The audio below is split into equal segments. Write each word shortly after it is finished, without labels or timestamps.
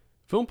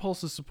Film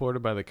Pulse is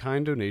supported by the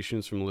kind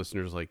donations from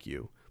listeners like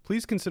you.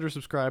 Please consider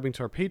subscribing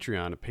to our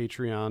Patreon at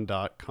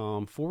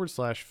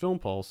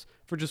patreon.com/filmpulse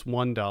for just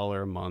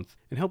 $1 a month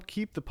and help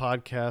keep the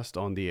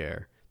podcast on the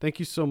air. Thank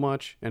you so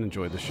much and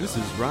enjoy the show. This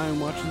is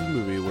Ryan Watches a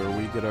Movie, where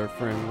we get our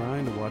friend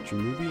Ryan to watch a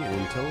movie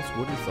and tell us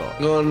what he thought.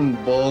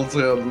 Going balls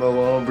out in the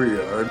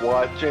lumberyard.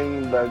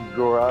 Watching the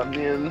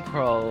Grunion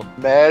Pro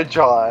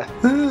Magi.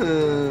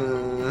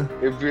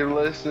 If you're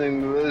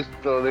listening to this,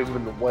 don't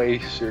even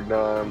waste your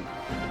time.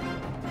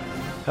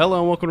 Hello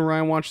and welcome to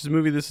Ryan Watches a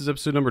Movie. This is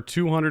episode number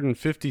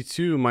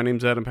 252. My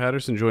name's Adam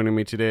Patterson. Joining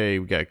me today,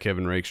 we got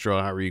Kevin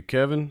Rakestraw. How are you,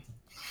 Kevin?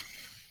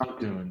 I'm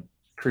doing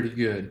pretty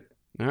good.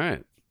 All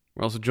right.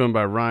 We're also joined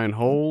by Ryan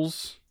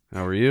Holes.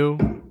 How are you?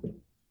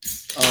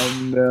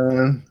 I'm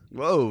done.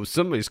 Whoa,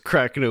 somebody's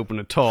cracking open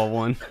a tall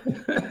one.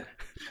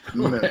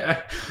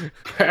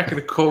 Cracking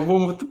a cold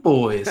one with the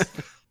boys.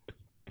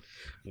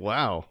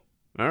 Wow.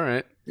 All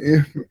right.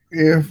 You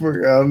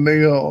forgot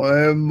to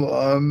go in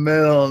my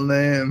middle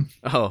name.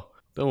 Oh,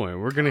 don't worry.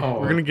 We're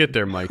gonna get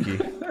there, Mikey.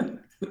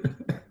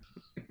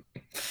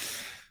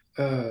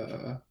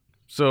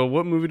 So,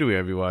 what movie do we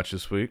have you watch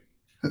this week?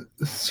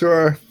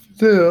 Surf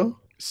 2.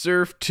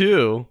 Surf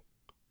 2.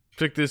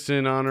 Took this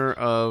in honor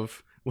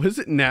of, was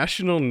it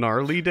National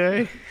Gnarly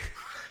Day?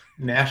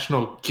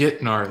 National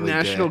Get Gnarly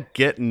National Day.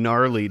 Get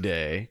Gnarly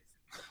Day.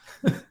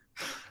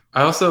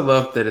 I also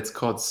love that it's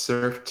called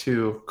Surf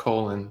 2: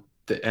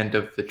 the end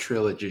of the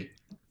trilogy.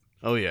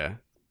 Oh, yeah.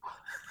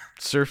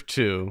 Surf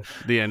 2,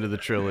 the end of the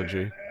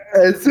trilogy.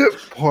 Is it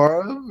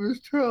part of the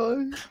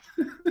trilogy?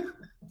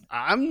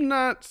 I'm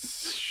not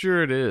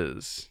sure it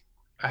is.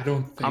 I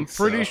don't think I'm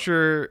pretty so.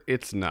 sure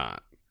it's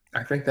not.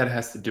 I think that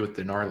has to do with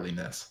the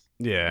gnarliness.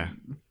 Yeah.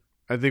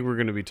 I think we're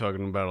going to be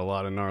talking about a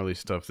lot of gnarly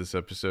stuff this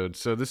episode.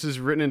 So this is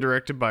written and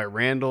directed by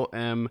Randall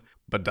M.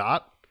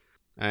 Badot.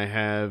 I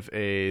have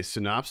a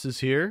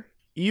synopsis here.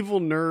 Evil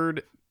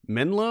nerd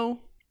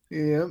Menlo?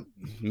 Yep.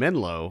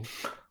 Menlo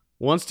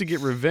wants to get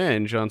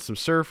revenge on some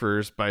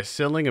surfers by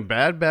selling a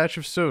bad batch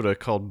of soda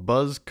called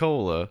Buzz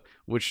Cola,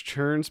 which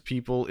turns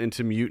people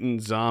into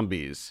mutant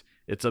zombies.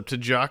 It's up to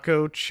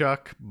Jocko,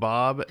 Chuck,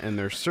 Bob, and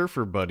their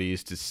surfer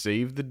buddies to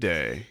save the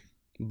day.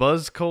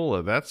 Buzz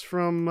Cola, that's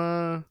from,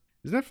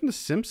 isn't that from The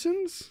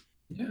Simpsons?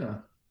 Yeah.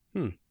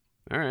 All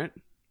right.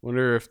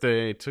 Wonder if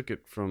they took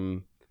it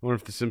from, I wonder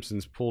if The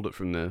Simpsons pulled it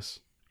from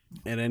this.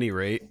 At any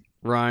rate,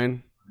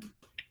 Ryan,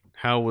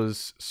 how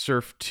was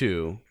Surf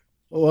 2?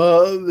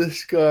 Well,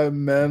 this guy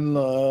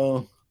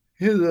Menlo,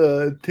 he's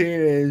a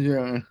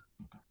teenager,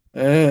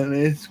 and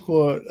he's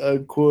quote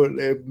unquote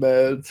a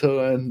bad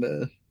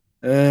scientist.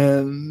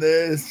 And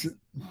there's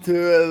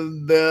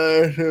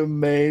two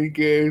main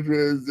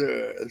characters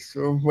are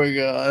surfer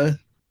guys,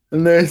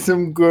 and there's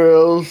some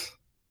girls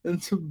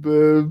and some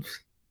boobs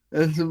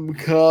and some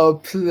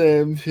cops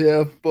named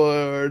Chef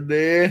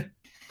Boyardee.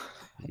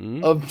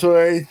 I'm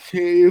sorry,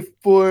 Chief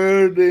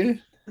Boyardee.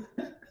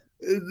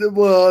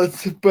 Well,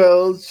 it's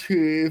spelled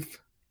Chief,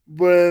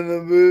 but in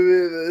the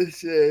movie they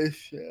say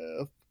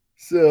Chef.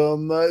 So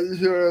I'm not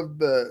sure if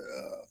that,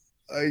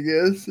 I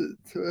guess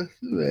it's supposed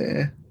to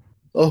be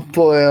a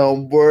play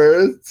on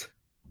words.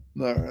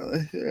 Not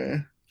really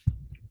sure.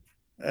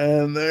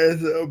 And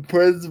there's a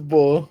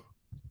principal.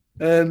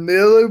 And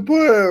the only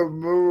part I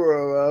remember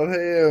about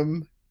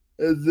him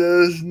is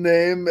that his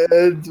name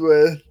ends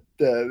with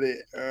Daddy.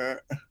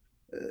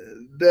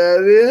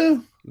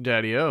 Daddy?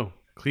 Daddy-O.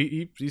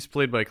 He's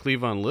played by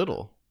Cleavon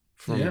Little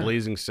from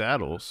Blazing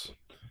Saddles.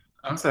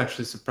 I was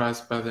actually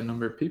surprised by the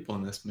number of people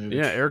in this movie.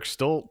 Yeah, Eric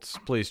Stoltz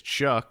plays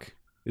Chuck.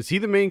 Is he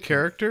the main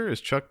character?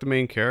 Is Chuck the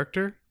main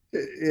character?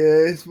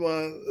 Yeah, he's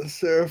one of the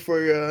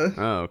surfer guys.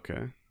 Oh,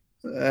 okay.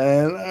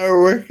 And I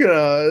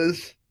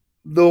recognize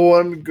the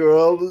one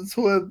girl that's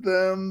with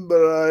them,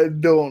 but I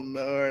don't know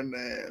her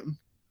name.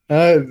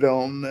 I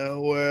don't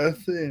know where I've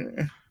seen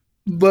her.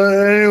 But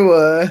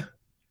anyway,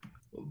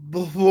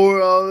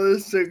 before all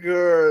this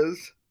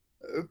occurs,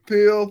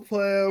 people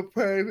play a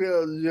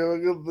practical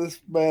joke of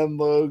this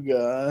Menlo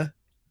guy.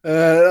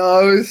 And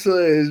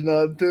obviously he's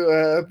not too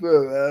happy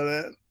about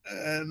it.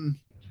 And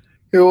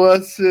he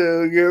wants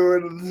to get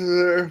rid of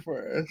the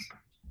surfers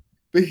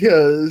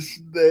because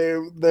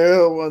they're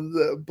the ones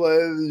that play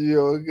the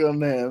joke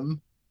on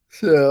him.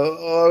 So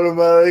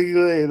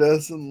automatically he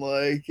doesn't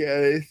like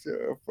any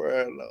surfer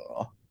at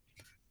all.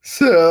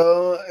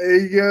 So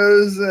he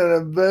goes and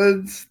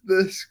invents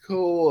this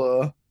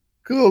cola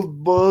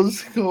called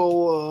Buzz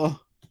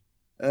Cola.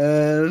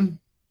 And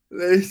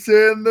they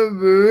say in the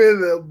movie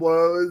that one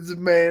of its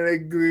main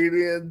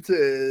ingredients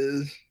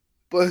is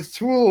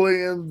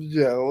petroleum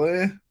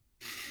jelly.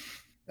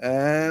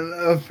 And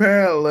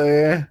apparently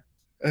it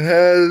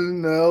has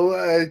no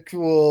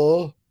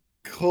actual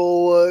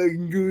cola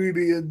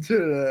ingredients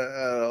in it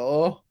at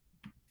all.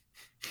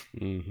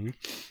 Mm-hmm.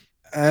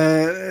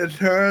 And it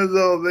turns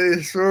out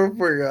these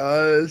surfer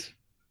guys,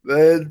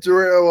 they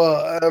drill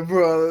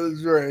everyone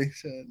is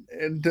racing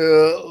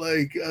into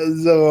like a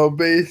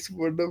zombie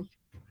sort of.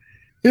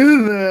 You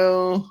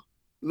know,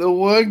 the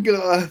one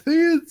guy, I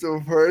think it's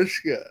the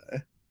first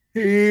guy,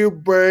 he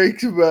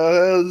brags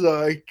about his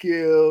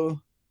IQ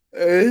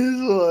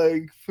is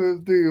like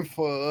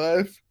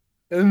 55,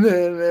 and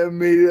then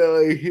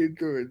immediately he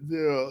turns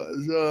into a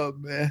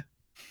zombie.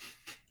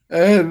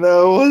 And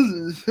I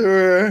wasn't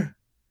sure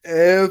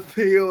if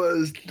he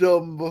was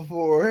dumb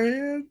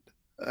beforehand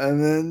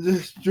and then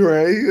just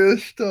drank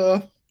this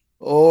stuff,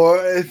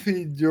 or if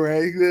he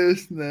drank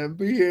this and then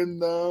became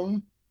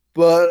dumb.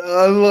 But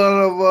a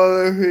lot of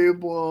other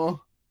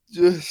people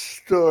just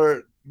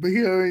start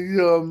becoming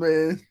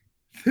zombies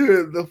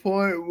to the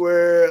point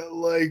where,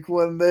 like,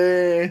 when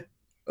they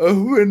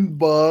open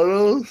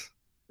bottles,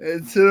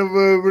 instead of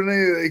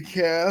opening the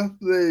cap,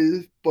 they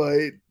just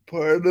bite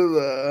part of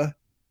the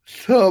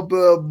top of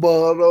the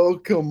bottle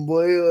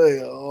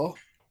completely off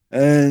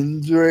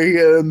and drink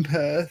it and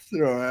pass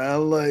it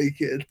around like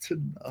it's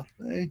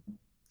nothing.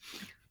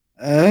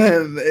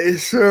 And the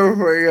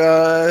surfer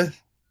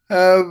guys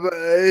have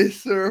a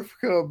surf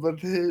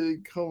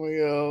competition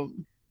coming up,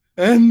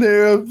 and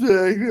their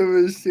objective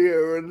is to get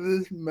rid of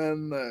this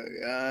Mendo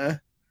guy.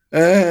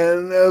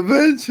 And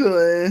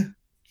eventually,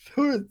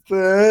 towards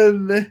the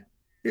end,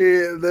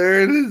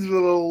 they're in this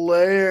little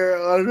lair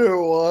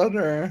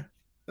underwater.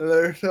 And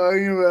they're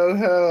talking about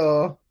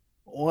how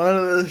one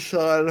of the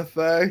side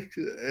effects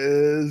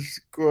is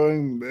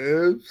growing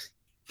boobs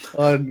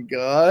on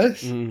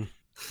guys. Mm.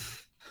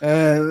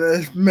 And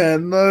this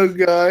Menlo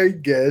guy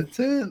gets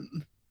it.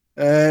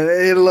 And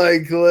he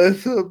like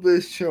lifts up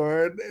his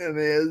shirt and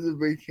he has a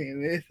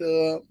bikini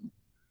top.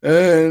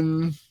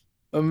 And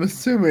I'm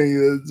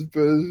assuming that's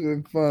supposed to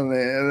be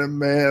funny, and it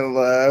made me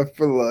laugh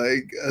for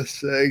like a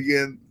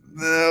second.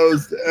 That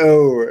was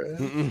over.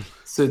 Mm-mm.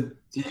 So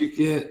do you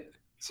get?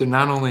 So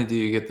not only do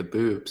you get the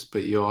boobs,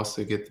 but you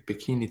also get the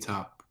bikini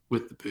top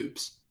with the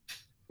boobs.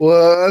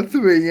 Well, at the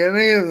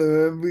beginning of the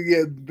movie, we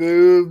get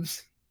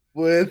boobs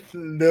with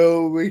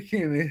no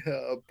bikini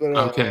top. But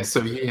Okay,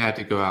 so he had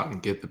to go out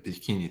and get the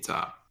bikini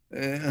top.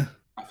 yeah.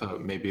 I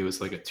thought maybe it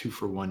was like a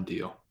 2-for-1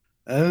 deal.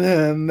 And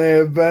then they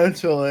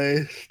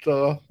eventually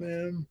stop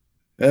him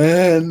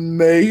and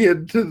make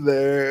it to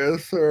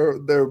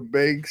their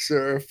big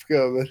surf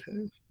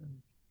competition.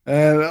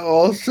 And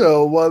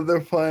also, while they're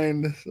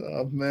playing to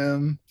stop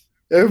him,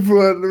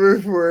 everyone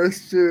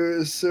refers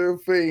to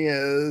surfing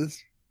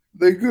as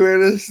the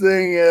greatest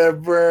thing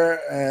ever,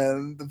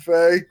 and the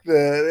fact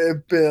that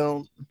it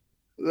built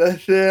the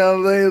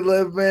town they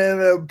live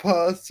in and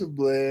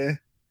possibly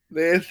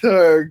the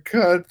entire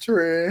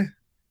country.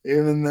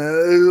 Even though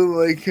there's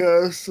only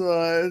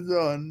coastlines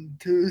on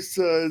two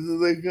sides of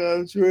the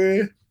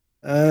country.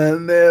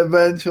 And they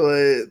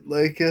eventually,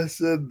 like I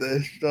said,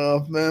 they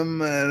stop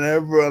him and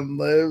everyone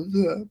lives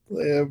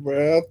happily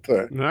ever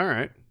after. All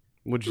right.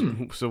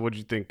 So what'd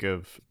you think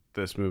of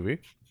this movie?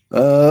 I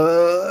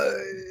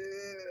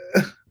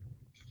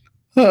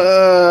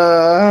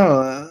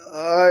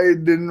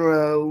didn't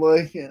really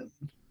like it.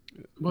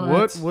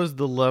 What was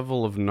the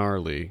level of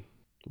gnarly?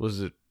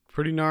 Was it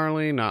pretty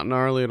gnarly? Not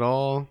gnarly at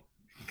all?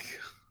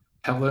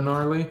 Hella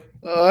gnarly?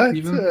 I'd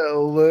Even? say a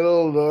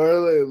little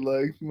gnarly,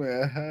 like me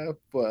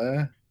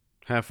halfway.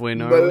 Halfway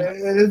But gnarly?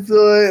 it's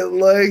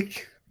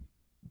like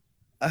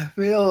I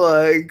feel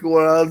like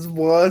when I was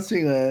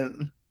watching it,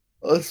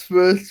 I was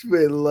supposed to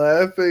be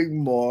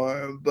laughing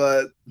more,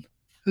 but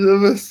some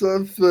of the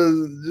stuff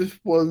just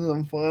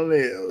wasn't funny.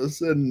 It was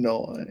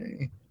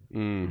annoying.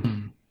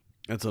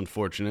 That's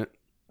unfortunate.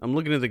 I'm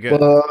looking at the guy.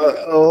 But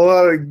a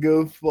lot of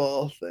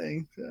goofball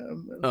things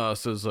happened. Oh,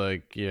 so it's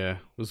like, yeah,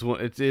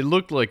 it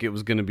looked like it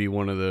was going to be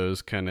one of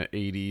those kind of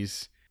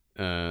 80s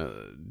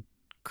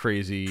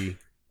crazy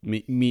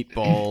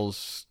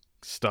meatballs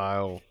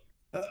style.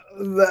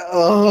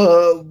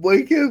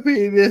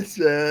 Wikipedia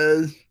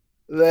says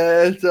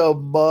that it's a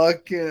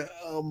mock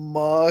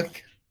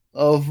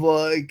of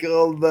like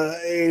all the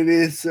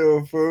 80s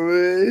surfer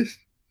movies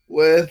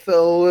with a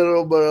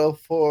little bit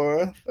of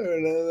horror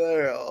in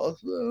there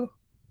also.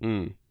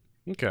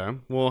 Okay.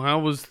 Well, how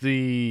was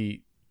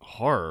the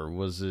horror?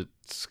 Was it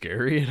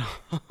scary at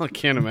all? I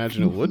can't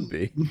imagine it would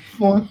be.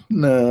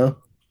 No.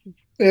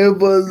 It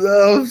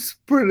was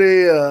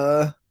pretty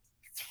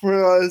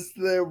surprised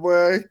they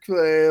were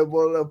actually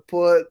able to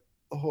put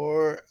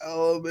horror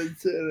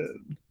elements in it.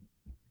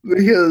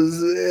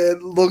 Because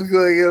it looked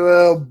like it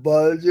had a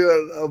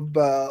budget of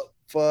about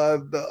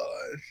 $5.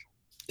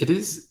 It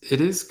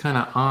is kind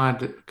of odd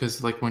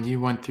because like when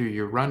you went through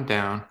your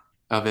rundown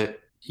of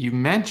it, you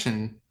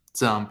mentioned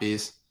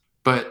zombies,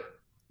 but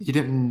you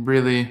didn't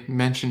really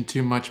mention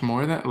too much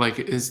more. That like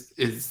is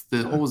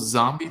the whole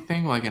zombie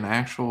thing like an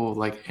actual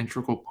like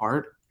integral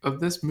part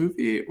of this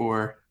movie,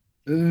 or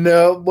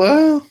No,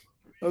 well,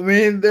 I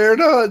mean they're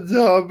not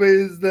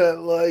zombies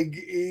that like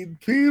eat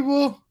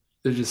people.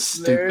 they're just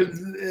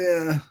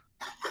stupid?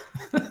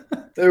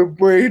 They're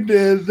brain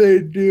dead. They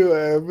do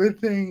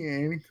everything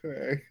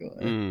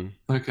incorrectly.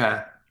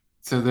 Okay,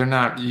 so they're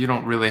not. You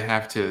don't really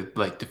have to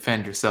like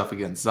defend yourself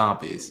against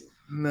zombies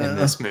in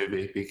this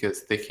movie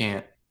because they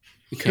can't.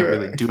 You can't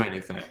really do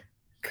anything.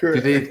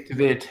 Correct. Do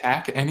they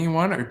attack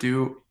anyone or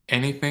do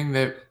anything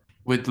that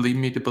would lead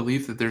me to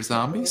believe that they're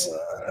zombies.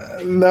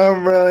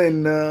 Not really,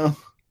 no.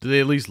 Do they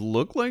at least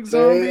look like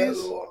They-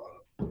 zombies?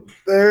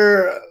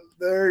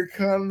 They're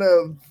kind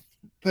of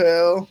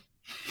pale,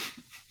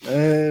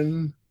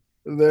 and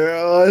their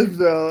eyes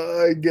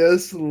are, I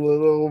guess, a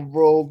little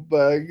rolled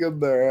back in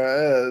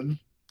their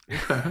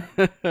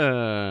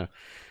head.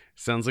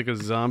 Sounds like a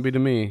zombie to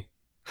me.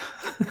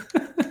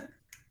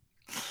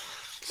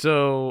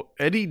 So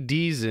Eddie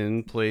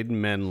Deason played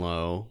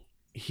Menlo.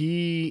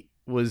 He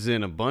was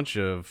in a bunch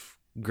of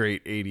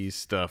great 80s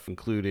stuff,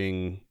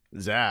 including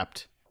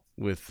Zapped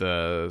with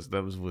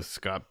that was with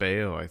Scott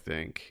Baio, I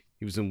think.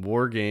 He was in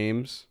War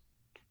Games.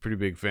 Pretty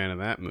big fan of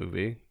that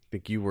movie. I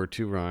think you were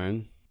too,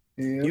 Ryan.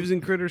 Yeah. He was in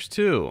Critters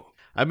too.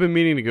 I've been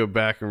meaning to go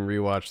back and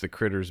rewatch the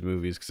Critters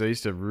movies because I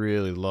used to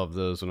really love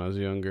those when I was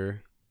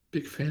younger.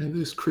 Big fan of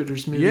those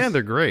Critters movies. Yeah,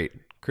 they're great.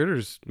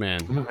 Critters,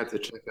 man. I'm gonna have to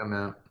check them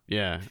out.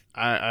 Yeah,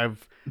 I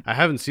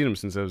haven't seen them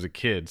since I was a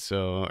kid,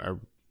 so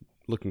I'm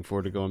looking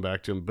forward to going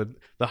back to them. But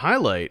the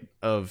highlight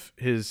of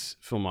his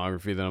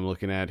filmography that I'm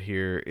looking at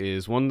here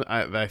is one that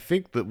I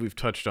think that we've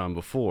touched on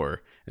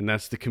before, and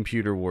that's the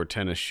Computer Wore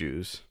Tennis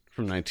Shoes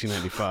from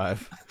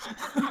 1995.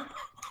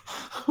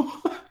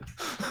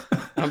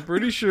 I'm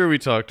pretty sure we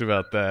talked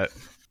about that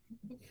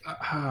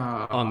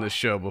on the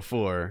show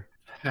before.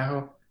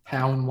 How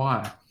and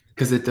why?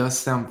 Because it does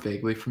sound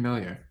vaguely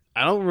familiar.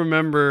 I don't The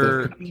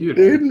remember. computer.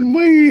 Didn't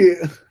we?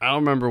 I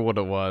don't remember what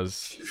it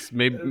was.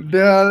 Maybe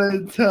Down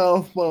in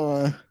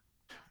Telephone.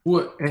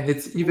 What? And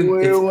it's even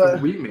Wait, it's a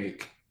what?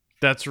 remake.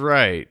 that's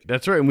right.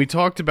 That's right, and we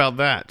talked about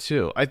that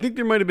too. I think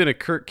there might have been a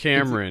Kirk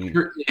Cameron.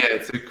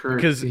 It's a Kurt.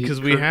 Because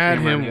we Kirk had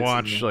Cameron him is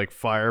watch in it. like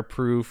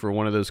Fireproof or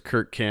one of those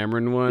Kirk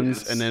Cameron ones,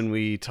 Yes. and then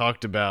we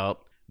talked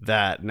about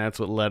that, and that's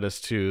what led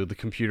us to the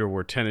Computer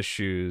Wore Tennis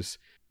Shoes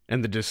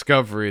and the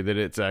discovery that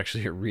it's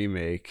actually a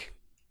remake,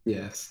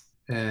 Yes,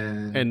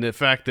 and and the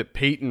fact that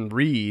Peyton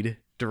Reed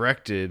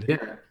directed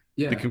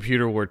yeah, the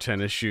Computer Wore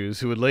Tennis Shoes,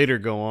 who would later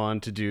go on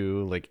to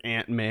do like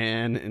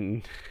Ant-Man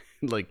and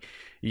like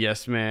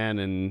Yes Man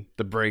and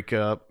The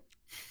Breakup.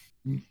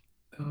 Oh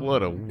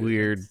What a my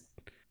weird, goodness.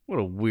 what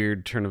a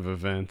weird turn of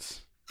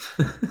events.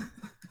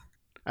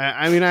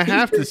 I mean, I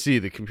have to see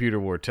the Computer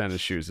Wore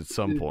Tennis Shoes at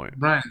some point.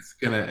 Ryan's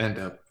gonna end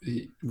up.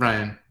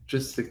 Ryan,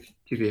 just to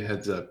give you a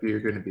heads up, you're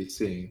gonna be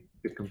seeing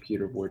the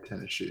Computer Wore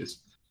Tennis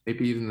Shoes.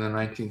 Maybe even the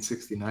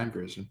 1969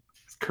 version.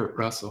 It's Kurt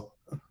Russell.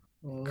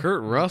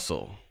 Kurt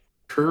Russell.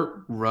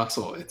 Kurt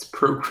Russell. It's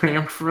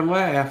programmed for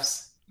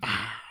laughs.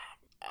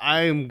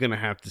 I'm gonna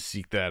have to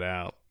seek that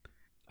out.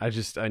 I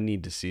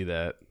need to see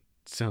that.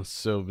 It sounds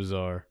so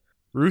bizarre.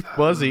 Ruth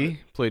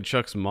Buzzy played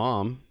Chuck's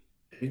mom.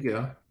 There you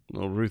go.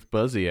 Little Ruth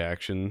Buzzy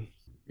action.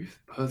 Ruth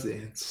Buzzy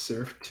and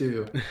Surf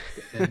 2.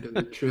 The end of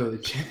the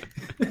trilogy.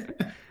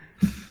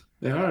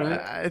 Yeah, all right.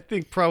 I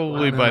think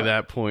probably Why by not?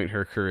 that point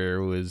her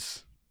career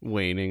was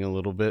waning a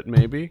little bit,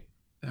 maybe.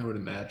 I would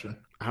imagine.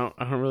 I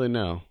don't really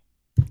know.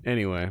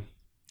 Anyway,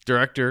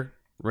 director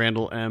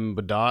Randall M.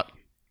 Badot.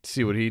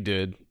 See what he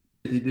did.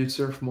 Did he do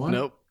Surf 1?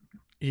 Nope.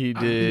 He Oh,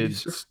 did he did do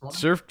Surf 1?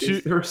 Surf Is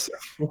 2. there a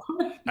Surf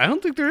 1? I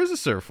don't think there is a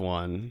Surf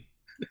 1.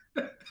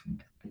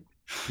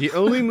 The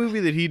only movie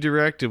that he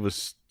directed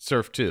was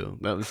Surf 2.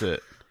 That was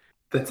it.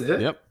 That's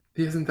it? Yep.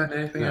 He hasn't done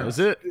anything That else. was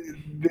it.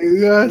 Do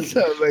you guys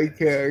have a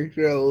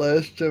character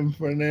listing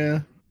for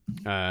now?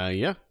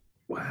 Yeah.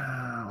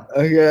 Wow.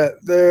 Okay,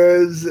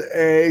 there's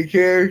a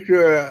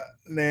character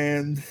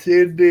named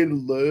Cindy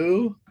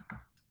Lou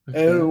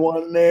Okay. and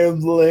one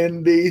named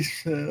Lindy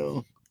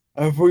Sue.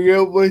 I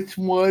forget which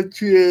one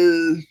she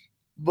is,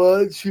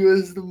 but she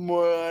was the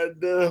more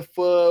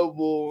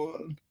identifiable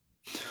one.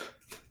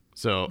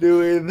 So,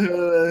 Do either of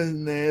those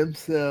names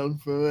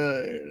sound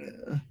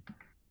familiar?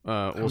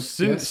 well, would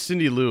guess-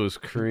 Cindy Lou is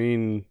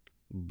Corrine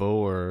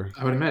Boer.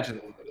 I would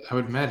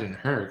imagine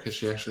her because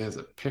she actually has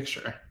a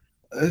picture.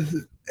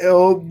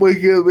 El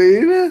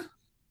Wikipedia?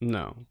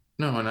 No.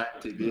 No, on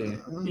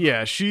IMDb.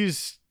 Yeah,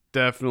 she's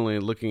definitely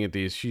looking at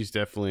these. She's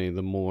definitely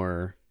the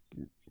more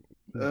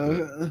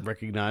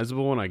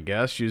recognizable one, I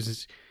guess.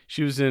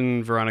 She was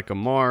in Veronica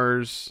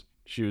Mars.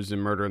 She was in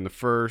Murder in the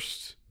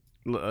First.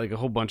 Like a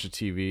whole bunch of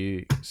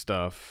TV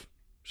stuff.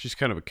 She's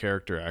kind of a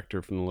character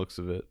actor from the looks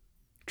of it.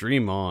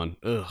 Dream On.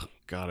 Ugh,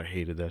 God, I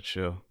hated that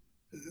show.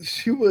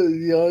 She was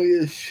young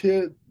as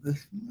shit.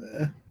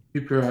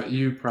 You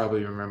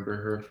probably remember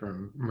her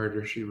from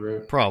Murder She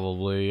Wrote.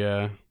 Probably,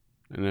 yeah.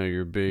 I know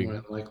you're big. More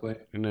than likely.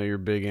 I know you're a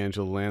big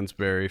Angela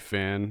Lansbury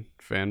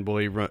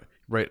fanboy. You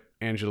write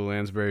Angela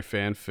Lansbury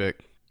fanfic.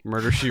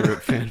 Murder She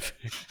Wrote fanfic.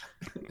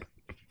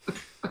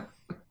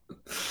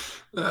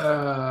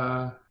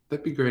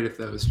 That'd be great if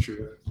that was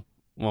true.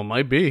 Well, it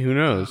might be. Who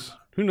knows?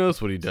 Who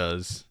knows what he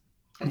does?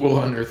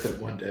 We'll unearth it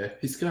one day.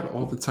 He's got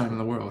all the time in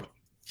the world.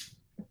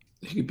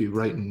 He could be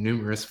writing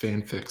numerous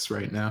fanfics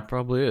right now.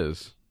 Probably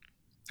is.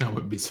 I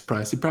wouldn't be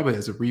surprised. He probably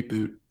has a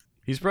reboot.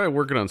 He's probably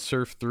working on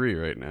Surf 3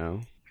 right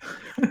now.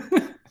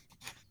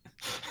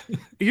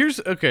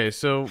 Okay,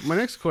 so my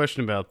next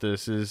question about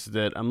this is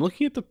that I'm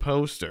looking at the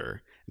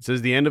poster. It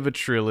says the end of a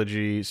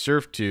trilogy,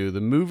 Surf 2,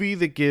 the movie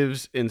that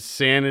gives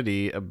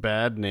insanity a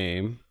bad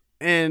name.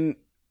 And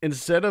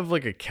instead of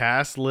like a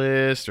cast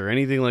list or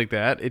anything like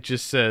that, it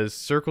just says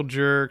Circle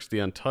Jerks, The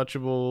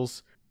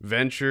Untouchables,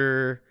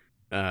 Venture,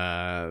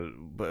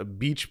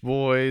 Beach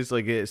Boys. So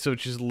it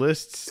just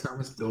lists.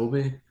 Thomas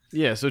Dolby.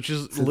 Yeah, so it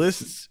just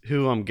lists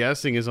who I'm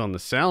guessing is on the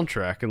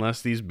soundtrack,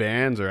 unless these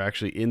bands are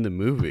actually in the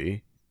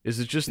movie. Is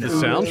it just the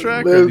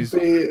soundtrack?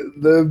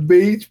 The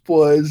Beach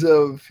Boys have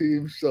a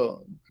few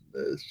songs.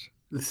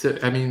 So,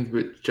 I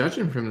mean,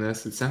 judging from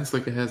this, it sounds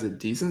like it has a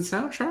decent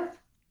soundtrack.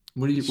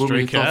 What were your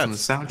Stray thoughts on the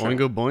Cats, soundtrack?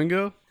 Boingo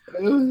Boingo?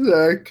 It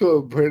was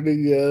actually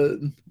pretty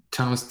good.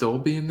 Thomas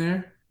Dolby in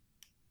there?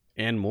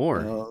 And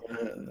more.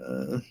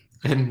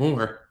 And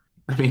more.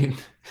 I mean,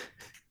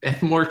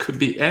 and more could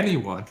be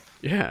anyone.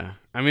 Yeah.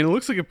 I mean, it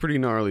looks like a pretty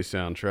gnarly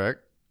soundtrack.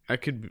 I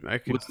could get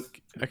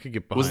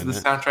behind Was the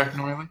that. soundtrack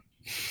gnarly?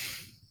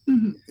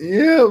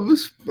 Yeah, it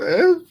was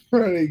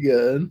pretty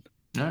good.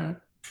 All right.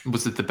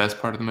 Was it the best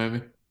part of the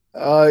movie?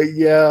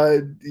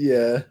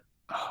 Yeah.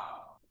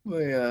 Oh,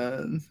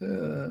 Yeah.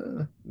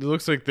 It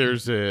looks like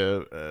there's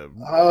a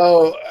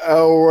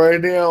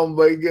Right now on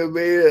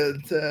Wikipedia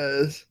it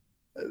says,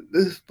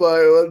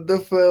 despite what the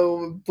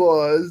film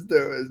implies,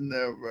 there is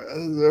never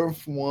a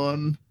surf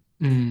one.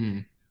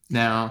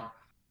 Now,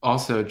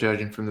 also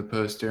judging from the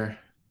poster,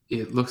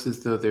 it looks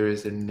as though there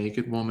is a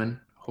naked woman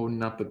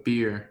holding up a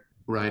beer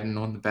riding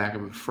on the back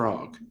of a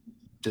frog.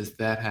 Does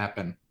that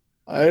happen?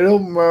 I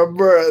don't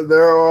remember.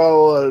 There are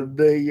a lot of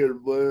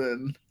naked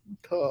women,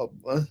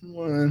 topless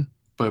women.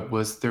 But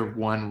was there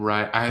one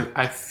right?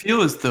 I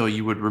feel as though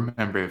you would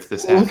remember if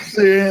this We'll happened.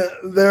 see.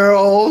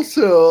 There's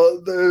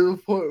a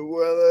point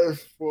where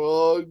there's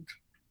frogs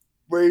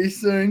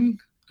racing.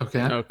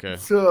 okay.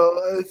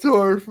 So it's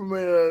hard for me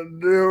to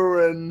do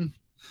and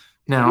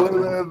Now,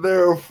 whether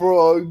there are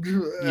frogs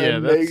Yeah,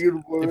 and that's-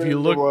 naked women if you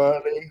look-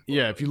 riding.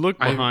 Yeah, if you look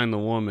behind the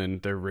woman,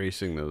 they're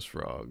racing those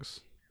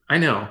frogs. I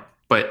know,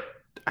 but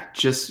I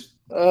just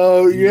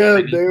Oh yeah, I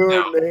they didn't were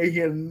know.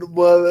 naked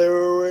while they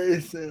were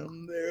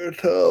racing. They were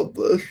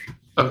topless.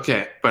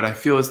 okay, but I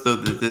feel as though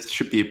this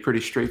should be a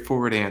pretty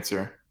straightforward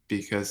answer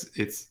because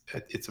it's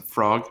a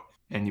frog,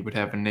 and you would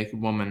have a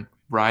naked woman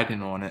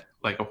riding on it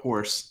like a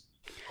horse,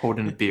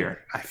 holding a beer.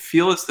 I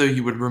feel as though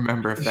you would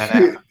remember if that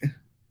happened.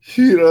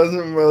 She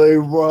doesn't really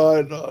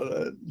ride on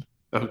it.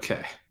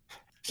 Okay,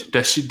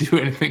 does she do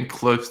anything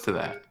close to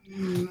that?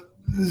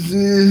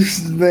 She's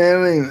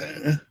standing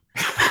there.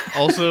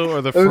 Also,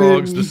 are the I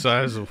frogs mean- the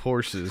size of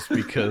horses?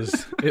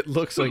 Because it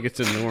looks like it's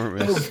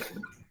enormous.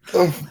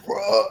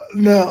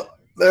 No,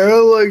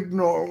 they're like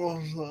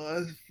normal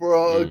size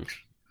frogs.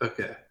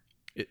 Okay,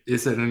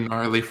 is it a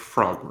gnarly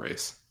frog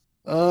race?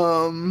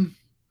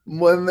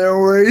 When they're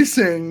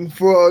racing,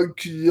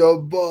 frogs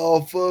jump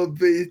off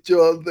of each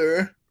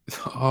other.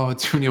 Oh,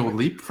 it's doing the old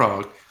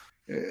leapfrog.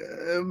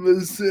 It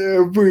was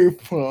every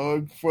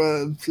frog for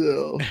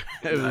himself.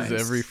 It was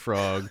Nice. every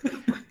frog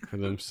for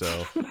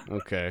themselves.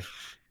 Okay.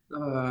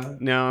 Uh,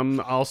 Now I'm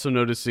also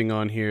noticing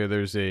on here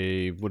there's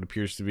what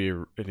appears to be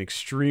an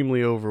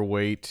extremely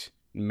overweight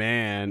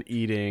man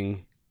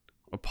eating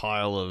a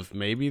pile of,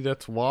 maybe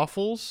that's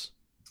waffles?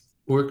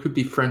 or it could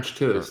be French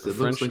toast. It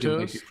French looks like it might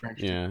be toast? French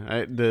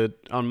toast. Yeah,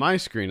 on my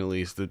screen at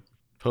least, the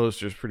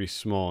poster's pretty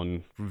small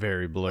and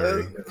very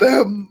blurry.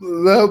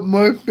 That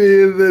might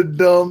be the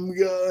dumb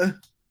guy.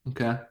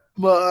 Okay,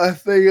 But I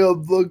think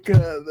I'm looking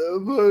at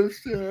the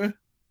poster.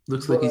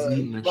 looks like he's but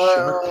eating a my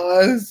shark.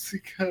 eyes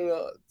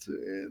cannot see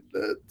it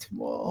that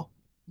small.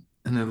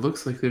 And it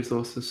looks like there's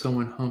also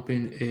someone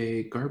humping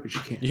a garbage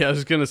can. Yeah, I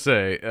was gonna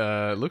say,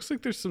 it looks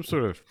like there's some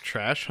sort of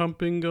trash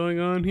humping going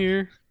on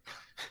here.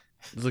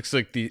 It looks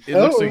like a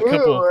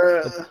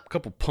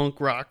couple punk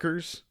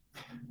rockers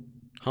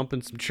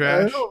humping some I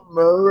trash. don't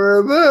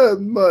remember that,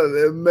 but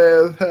it may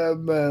have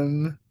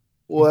happened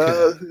while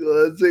I was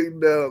glancing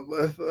down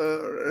my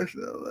phone or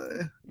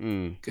something.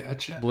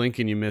 Gotcha. Blink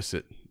and you miss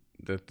it.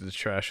 The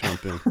trash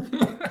humping.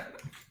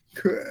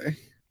 Correct.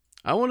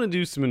 I want to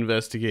do some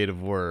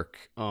investigative work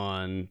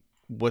on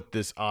what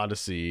this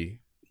Odyssey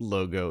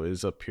logo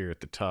is up here at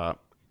the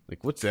top.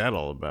 Like, what's that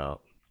all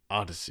about?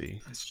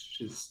 Odyssey.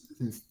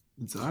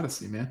 It's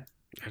Odyssey, man.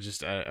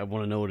 I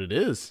want to know what it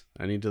is.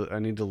 I need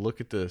to look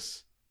at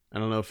this. I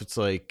don't know if it's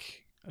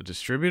like a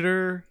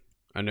distributor.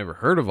 I never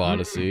heard of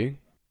Odyssey.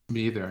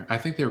 Me either. I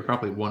think they were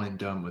probably one and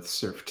done with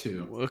Surf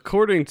 2. Well,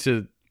 according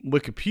to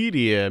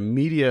Wikipedia,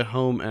 Media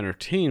Home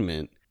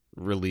Entertainment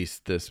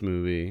released this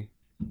movie.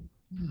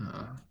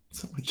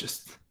 Someone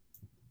just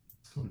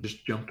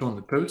jumped on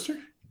the poster?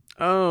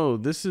 Oh,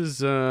 this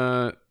was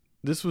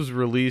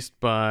released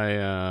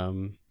by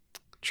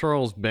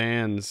Charles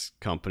Band's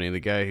company, the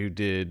guy who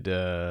did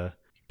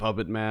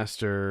Puppet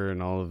Master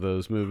and all of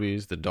those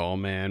movies, the Doll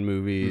Man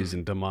movies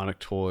and Demonic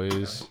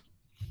Toys.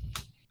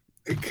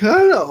 It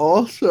kind of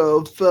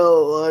also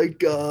felt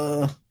like,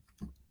 my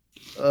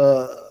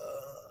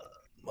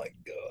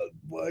God,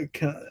 why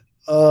can't,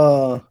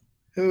 who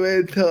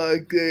made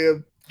talking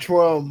of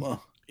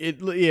Trauma?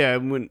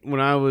 When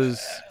I was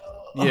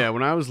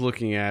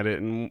looking at it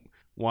and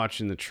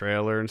watching the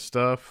trailer and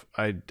stuff,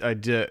 I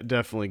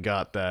definitely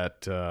got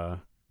that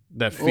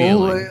that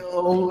feeling.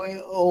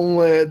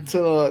 Only it's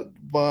not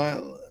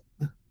violent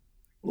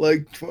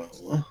like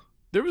trauma.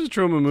 There was a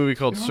Troma movie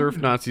called Yeah. Surf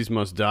Nazis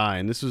Must Die,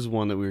 and this was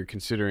one that we were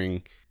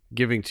considering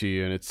giving to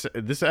you, and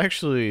this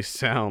actually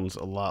sounds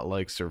a lot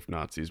like Surf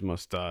Nazis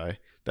Must Die.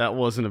 That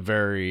wasn't a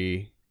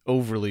very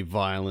overly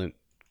violent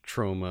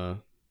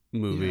Troma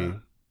movie. Yeah.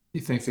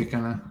 You think they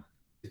kind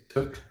of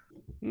took?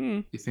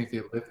 Hmm. You think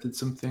they lifted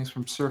some things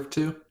from Surf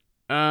 2?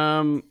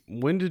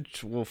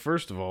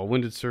 First of all,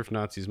 when did Surf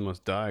Nazis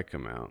Must Die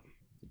come out?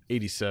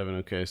 87.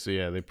 Okay, so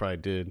yeah, they probably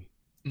did.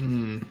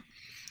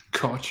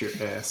 Caught your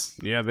ass.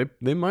 Yeah,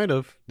 they might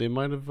have. They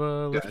might have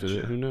lifted it.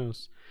 Gotcha. Who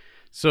knows?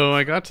 So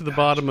I got to the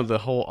bottom of the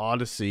whole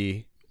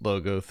Odyssey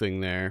logo thing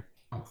there.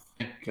 Oh,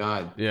 thank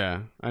God.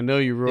 Yeah, I know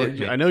you were. Hit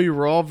me. I know you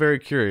were all very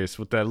curious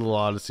what that little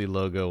Odyssey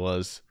logo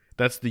was.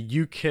 That's the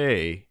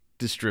UK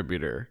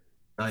distributor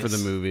Nice. for the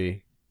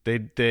movie.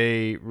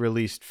 They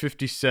released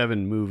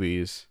 57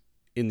 movies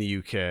in the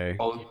UK.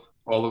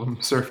 All of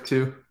them Surf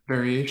 2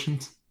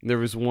 variations. There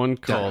was one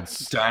called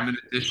Diamond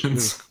There's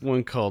Editions.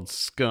 one called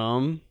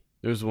Scum.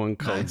 There's one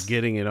called Nice.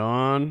 Getting It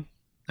On.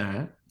 All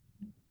right.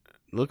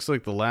 Looks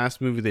like the last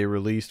movie they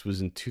released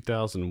was in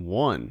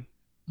 2001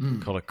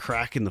 Mm. called A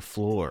Crack in the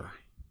Floor.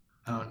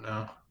 Oh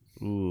no.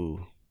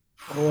 Ooh.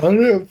 I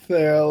wonder if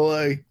they're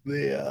like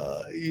the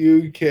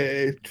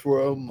UK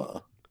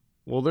trauma.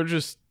 Well, they're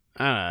just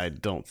I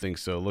don't think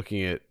so.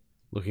 Looking at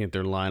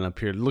their lineup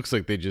here, it looks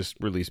like they just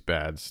release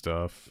bad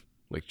stuff,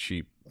 like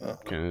cheap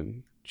kind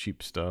of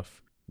cheap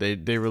stuff. They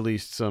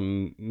released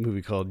some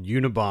movie called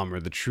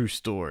Unabomber: The True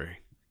Story.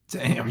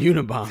 Damn.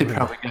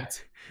 Unabomber.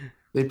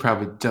 They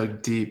probably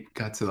dug deep,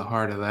 got to the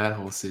heart of that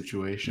whole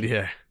situation.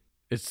 Yeah.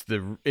 It's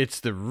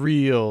the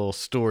real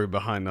story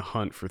behind the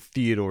hunt for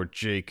Theodore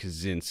J.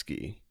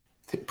 Kaczynski.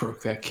 They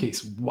broke that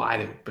case wide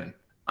open.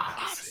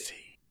 Odyssey.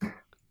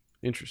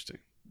 Interesting.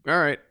 All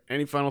right.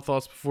 Any final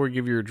thoughts before we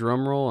give you a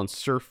drum roll on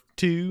Surf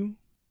 2?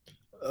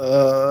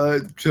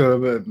 It should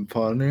have been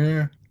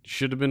funnier.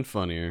 Should have been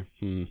funnier.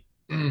 Mm.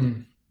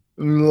 It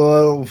was a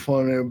little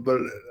funny,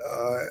 but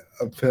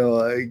I feel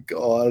like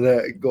all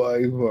that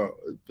going for it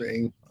was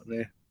being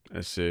funny.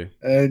 I see.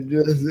 And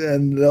it just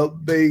ended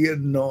up being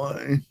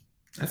annoying.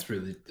 That's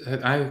really.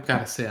 I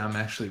gotta say, I'm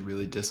actually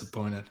really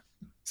disappointed.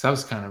 So I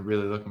was kind of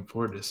really looking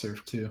forward to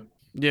Surf 2.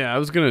 Yeah, I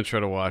was gonna try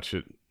to watch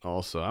it.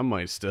 Also, I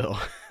might still.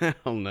 I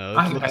don't know.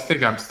 I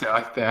think I'm still.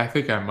 I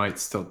think I might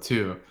still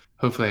too.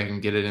 Hopefully, I can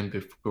get it in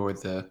before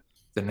the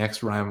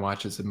next Ryan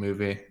watches the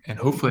movie, and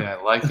hopefully, I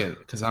like it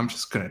because I'm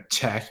just gonna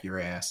check your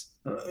ass.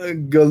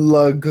 Good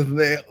luck with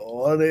the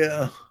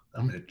audio.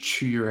 I'm gonna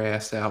chew your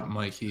ass out,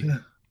 Mikey.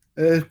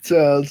 It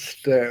sounds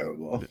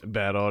terrible.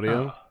 Bad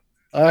audio. Uh,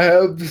 I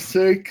have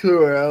 6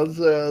 surround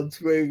sound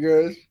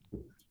speakers,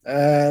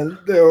 and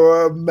there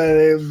were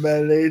many,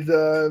 many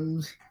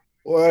times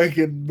where I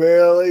could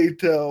barely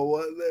tell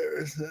what they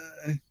were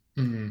saying.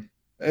 mm.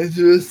 It's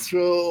just so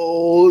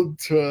old,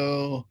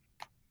 so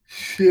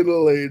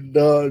shittily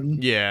done.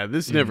 Yeah,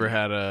 this never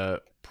had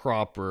a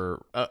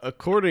proper.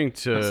 According I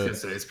was to gonna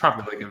say, it's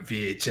probably like a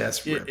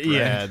VHS rip, right?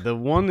 yeah, the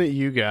one that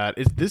you got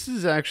this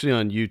is actually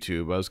on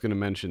YouTube. I was going to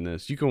mention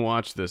this. You can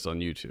watch this on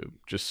YouTube.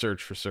 Just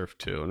search for Surf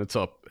 2 and it's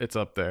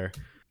up there.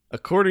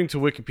 According to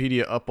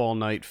Wikipedia, Up All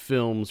Night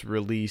Films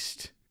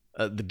released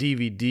the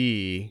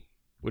DVD,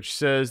 which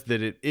says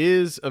that it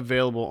is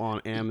available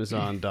on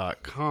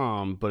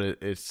Amazon.com, but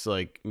it's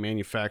like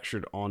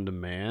manufactured on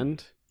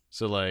demand.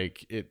 So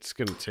like it's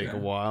going to take a Okay.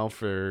 while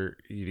for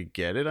you to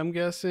get it, I'm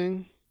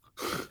guessing.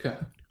 Okay.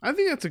 I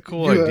think that's a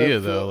cool Yeah, idea I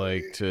though, feel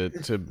like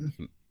to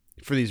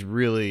for these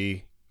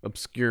really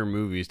obscure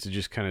movies to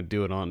just kind of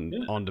do it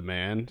on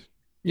demand.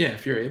 Yeah,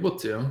 if you're able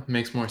to, it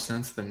makes more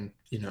sense than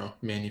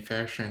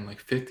manufacturing like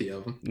 50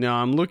 of them.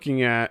 Now I'm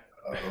looking at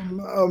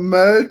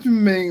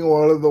Imagine being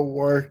one of the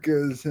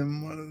workers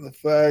in one of the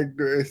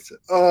factories.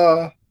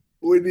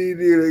 We need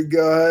you to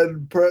go ahead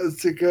and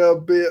press a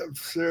copy of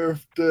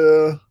Surf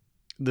 2.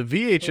 the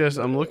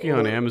VHS. I'm looking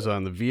on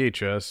Amazon. The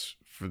VHS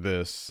for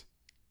this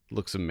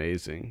looks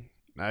amazing.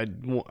 I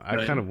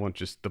Right. kind of want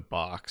just the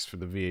box for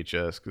the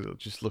VHS because it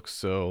just looks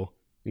so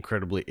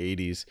incredibly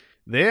 80s.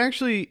 They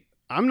actually,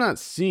 I'm not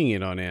seeing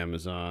it on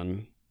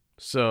Amazon,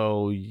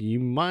 so you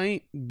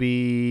might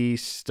be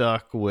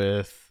stuck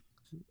with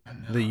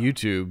the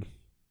YouTube.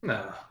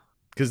 No.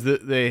 Because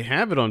they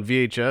have it on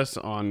VHS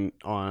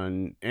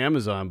on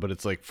Amazon, but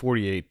it's like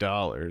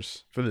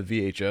 $48 for the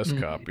VHS Mhm.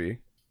 copy,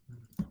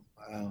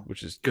 Wow.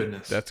 which is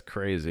Goodness. that's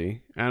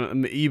crazy.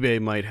 And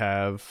eBay might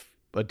have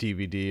a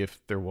DVD if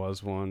there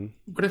was one.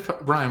 What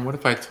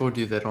if I told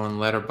you that on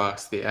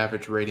Letterboxd the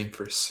average rating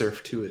for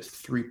Surf 2 is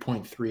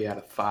 3.3 out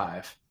of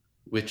 5,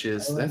 which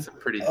is that's a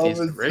pretty I was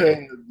decent rating.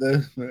 saying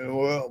this, man.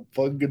 We're all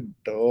fucking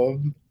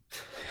dumb.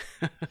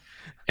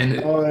 And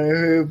How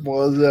many people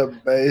was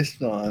that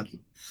based on?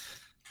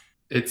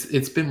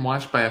 it's been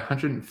watched by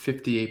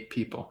 158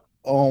 people.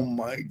 Oh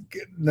my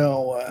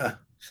god.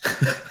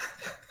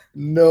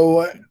 No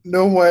way.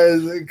 No way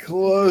is it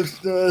close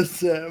to a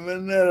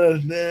 7 out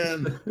of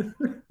 10.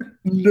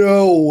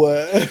 No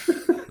way.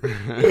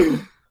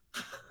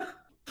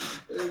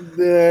 Did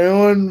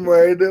anyone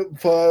rate it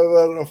 5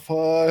 out of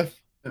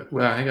 5?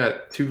 Well, I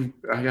got two.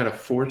 I got a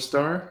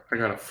 4-star. I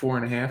got a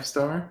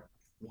 4.5-star.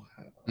 Wow.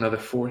 Another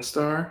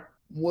 4-star.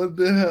 What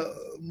the hell?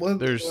 What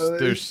There's are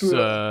they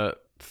doing?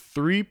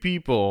 three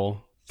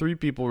people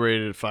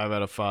rated at 5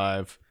 out of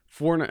 5.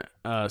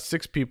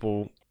 6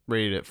 people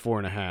rated at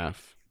 4.5.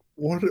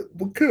 What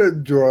kind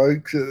of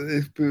drugs are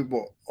these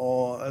people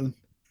on?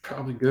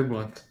 Probably good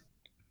ones.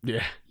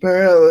 Yeah,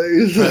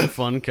 Apparently, the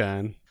fun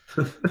kind.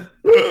 All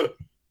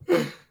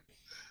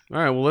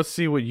right, well, let's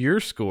see what your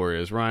score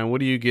is, Ryan. What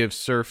do you give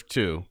Surf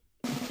 2?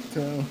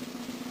 so,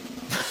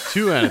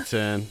 2 out of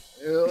 10.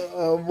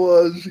 I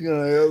was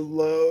gonna go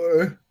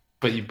lower.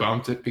 But you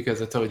bumped it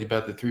because I told you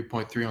about the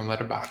 3.3 on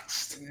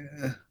Letterboxd.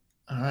 Yeah.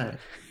 All right.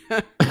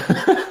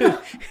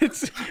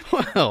 It's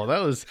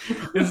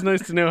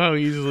nice to know how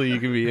easily you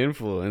can be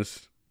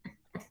influenced.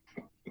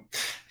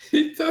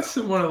 He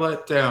doesn't want to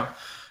let down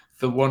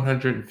the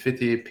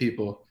 158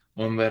 people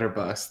on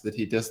Letterboxd that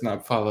he does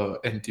not follow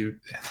and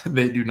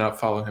they do not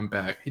follow him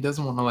back. He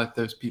doesn't want to let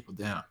those people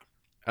down.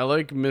 I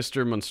like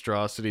Mr.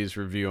 Monstrosity's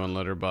review on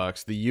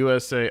Letterboxd, the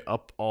USA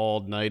Up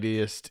All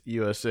Nightiest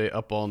USA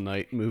Up All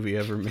Night movie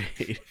ever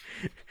made.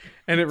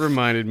 And it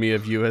reminded me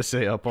of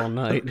USA Up All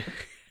Night.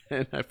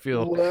 And I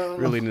feel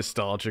really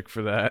nostalgic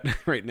for that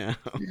right now.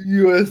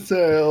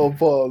 USA Up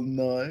All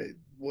Night.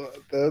 What?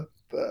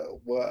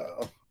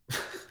 Wow.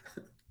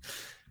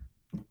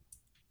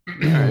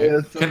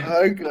 Yes,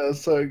 I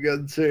guess I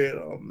can see it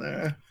on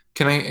there.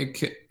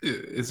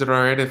 Is it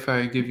all right if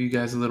I give you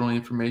guys a little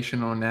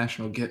information on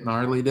National Get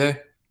Gnarly Day?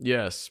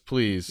 Yes,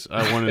 please.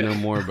 I want to know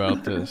more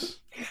about this.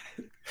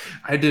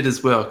 I did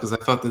as well because I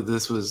thought that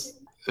this was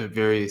a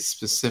very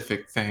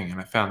specific thing and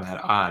I found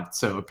that odd.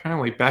 So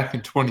apparently back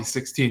in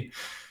 2016,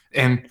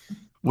 and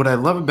what I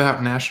love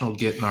about National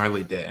Get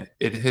Gnarly Day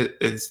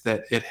is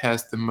that it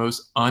has the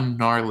most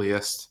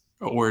ungnarliest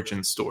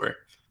origin story.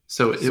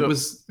 So it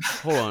was.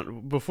 Hold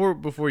on,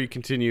 before you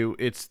continue,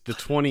 it's the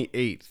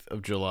 28th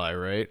of July,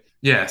 right?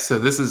 Yeah. So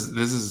this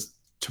is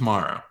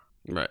tomorrow.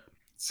 Right.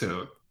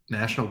 So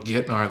National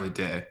Get Gnarly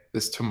Day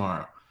is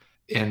tomorrow,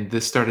 and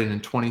this started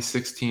in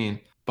 2016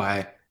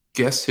 by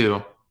guess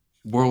who?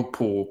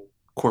 Whirlpool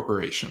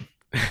Corporation.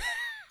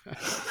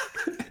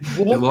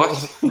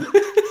 Whirlpool.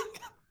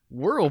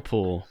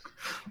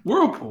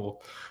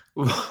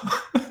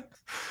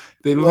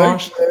 They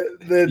launched.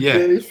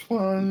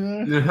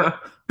 Yeah.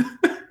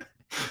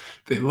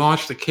 They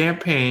launched a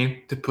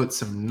campaign to put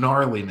some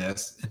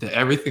gnarliness into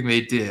everything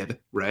they did,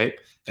 right?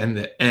 And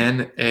the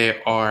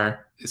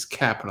NAR is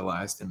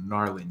capitalized in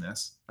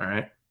gnarliness, all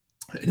right?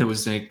 And it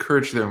was to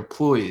encourage their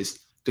employees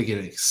to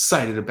get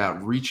excited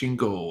about reaching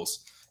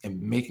goals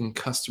and making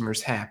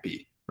customers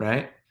happy,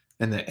 right?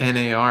 And the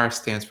NAR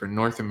stands for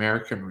North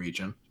American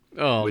Region.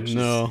 Oh,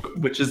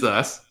 which is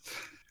us.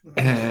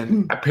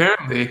 And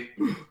apparently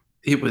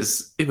it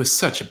was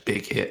such a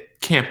big hit.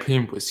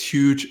 Campaign was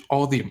huge.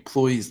 All the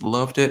employees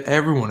loved it.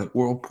 Everyone at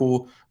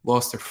Whirlpool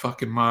lost their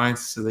fucking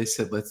minds. So they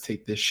said, let's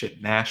take this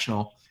shit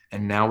national.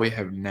 And now we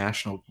have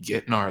National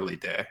Get Gnarly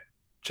Day,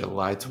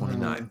 July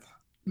 29th.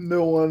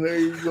 No wonder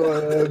you're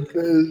going to have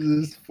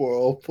business for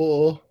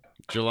Whirlpool.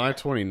 July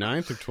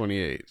 29th or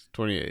 28th?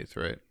 28th,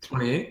 right?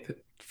 28th?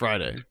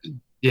 Friday.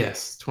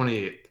 Yes,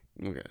 28th.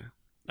 Okay.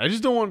 I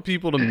just don't want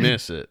people to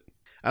miss it.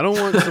 I don't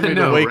want somebody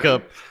to wake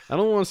up. I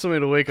don't want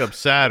somebody to wake up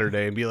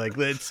Saturday and be like,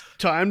 "It's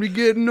time to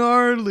get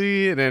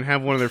gnarly," and then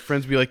have one of their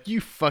friends be like, "You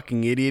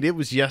fucking idiot! It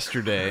was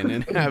yesterday," and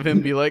then have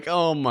him be like,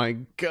 "Oh my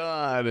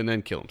god," and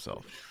then kill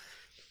himself.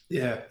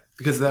 Yeah,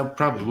 because that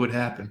probably would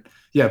happen.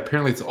 Yeah,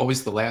 apparently it's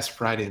always the last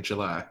Friday in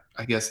July.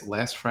 I guess the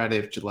last Friday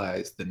of July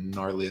is the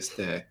gnarliest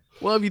day.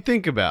 Well, if you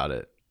think about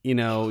it,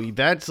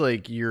 that's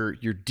like you're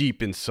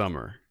deep in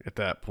summer at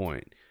that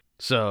point.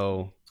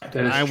 So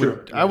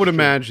I would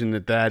imagine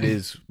that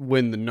is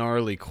when the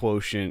gnarly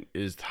quotient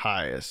is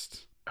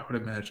highest. I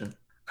would imagine.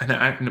 I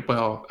have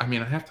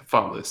to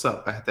follow this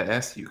up. I have to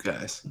ask you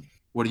guys,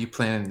 what are you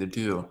planning to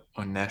do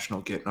on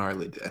National Get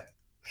Gnarly Day?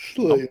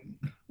 Sleep.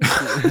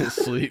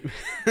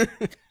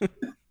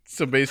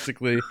 So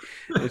basically,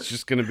 it's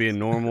just going to be a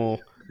normal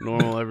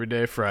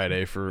everyday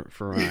Friday for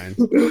Ryan.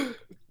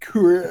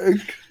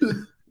 Correct.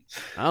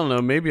 I don't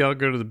know. Maybe I'll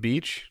go to the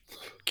beach,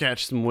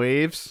 catch some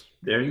waves.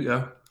 There you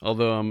go.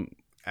 Although I'm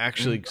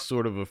actually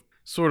sort of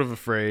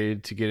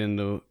afraid to get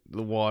into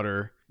the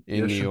water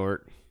in New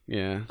York.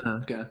 Yeah.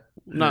 Okay.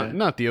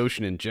 Not the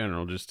ocean in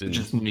general, just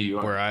New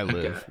York where I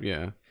live. Okay.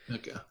 Yeah.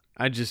 Okay.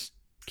 I just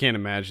can't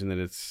imagine that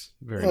it's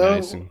very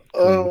nice. I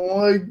don't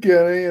like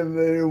getting in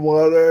any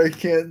water I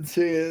can't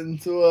see in,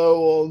 so I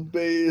won't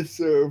be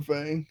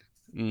surfing.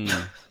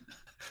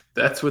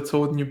 That's what's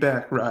holding you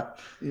back, right?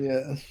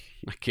 Yes.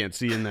 I can't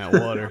see in that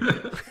water.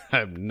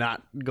 I'm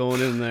not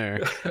going in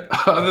there.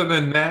 Other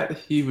than that,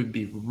 he would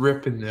be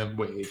ripping them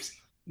waves.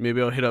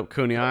 Maybe I'll hit up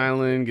Coney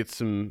Island, get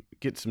some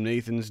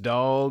Nathan's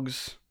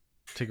dogs,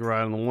 take a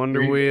ride on the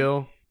Wonder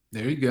Wheel.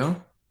 There you go.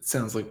 It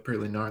sounds like a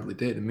pretty gnarly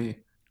day to me.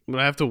 But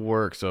I have to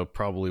work, so I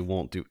probably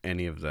won't do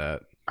any of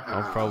that.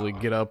 I'll probably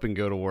get up and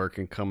go to work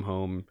and come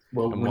home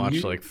Well, and when watch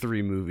you- like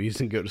 3 movies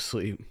and go to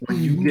sleep.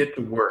 When you get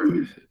to work,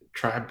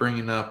 try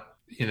bringing up,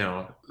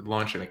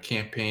 launching a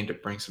campaign to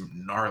bring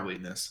some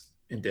gnarliness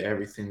into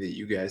everything that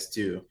you guys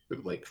do,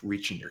 like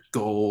reaching your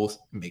goals,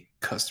 make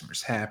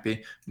customers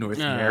happy. North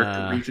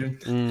America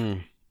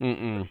region.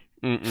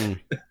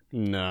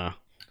 Nah.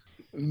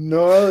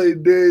 Gnarly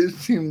days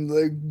seem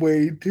like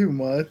way too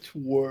much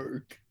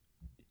work.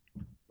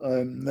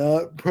 I'm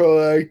not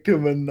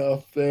proactive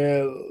enough to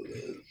handle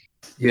this.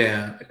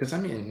 Yeah, because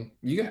I mean,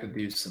 you got to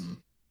do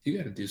some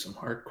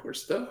hardcore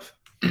stuff.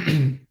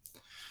 And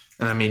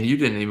I mean, you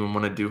didn't even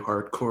want to do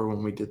hardcore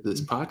when we did this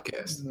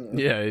podcast.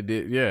 Yeah, it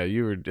did. Yeah,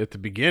 you were at the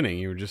beginning.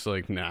 You were just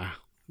like, nah,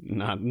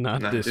 not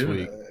this doing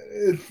week.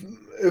 If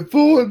I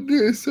want to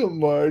do some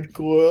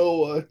hardcore, I'll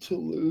watch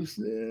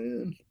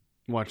Lucian.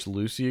 Watch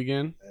Lucy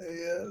again.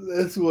 Yeah,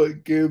 that's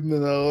what gave me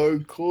the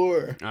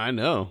hardcore. I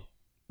know.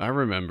 I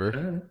remember.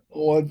 I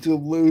watch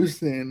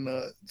Lucian,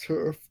 not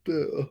Surf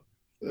 2.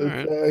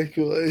 It's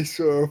actually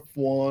Surf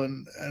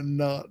 1 and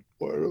not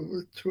part of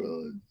a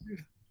trilogy.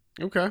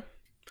 Okay.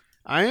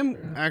 I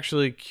am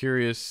actually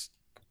curious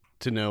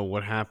to know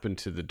what happened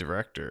to the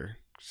director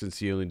since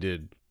he only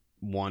did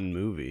 1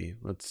 movie.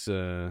 Let's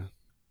Do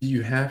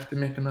you have to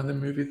make another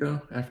movie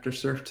though after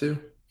Surf 2?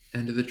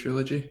 End of the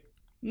trilogy?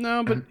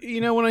 No, but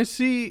when I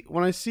see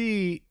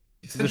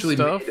Essentially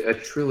stuff, made a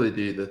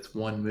trilogy that's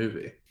 1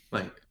 movie.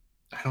 Like,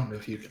 I don't know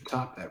if you can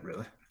top that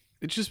really.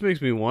 it just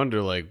makes me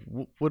wonder, like,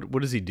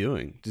 what is he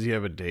doing? Does he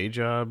have a day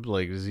job?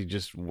 Like, is he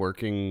just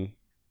working?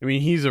 I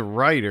mean, he's a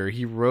writer.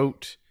 He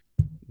wrote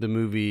the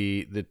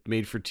movie, the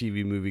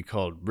made-for-TV movie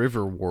called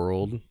River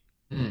World.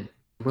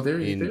 Well, there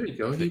you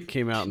go. It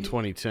came out in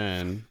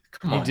 2010.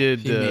 Come on.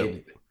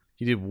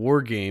 He did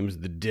War Games,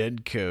 The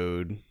Dead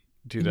Code,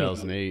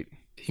 2008.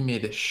 He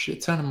made a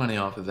shit ton of money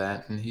off of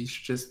that, and he's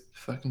just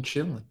fucking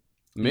chilling.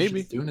 Maybe. He's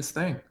just doing his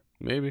thing.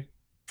 Maybe.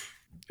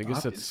 I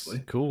guess Obviously.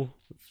 that's cool.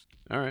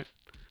 All right.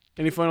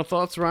 Any final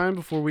thoughts, Ryan,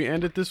 before we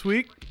end it this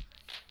week?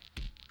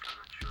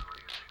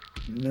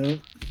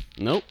 Nope.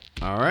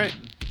 All right.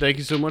 Thank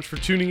you so much for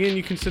tuning in.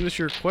 You can send us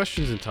your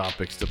questions and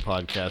topics to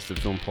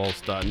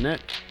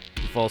podcast@filmpulse.net.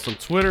 You can follow us on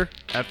Twitter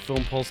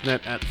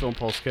 @FilmPulseNet,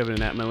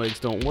 @FilmPulseKevin, and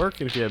 @MyLegsDon'tWork.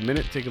 And if you have a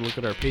minute, take a look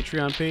at our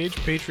Patreon page,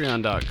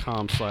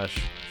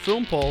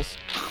 patreon.com/FilmPulse.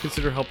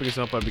 Consider helping us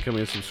out by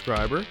becoming a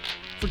subscriber.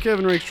 For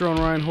Kevin Rakestraw and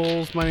Ryan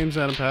Holes, my name is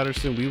Adam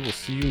Patterson. We will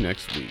see you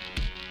next week.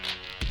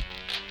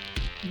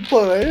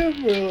 Bye,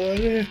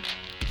 everybody.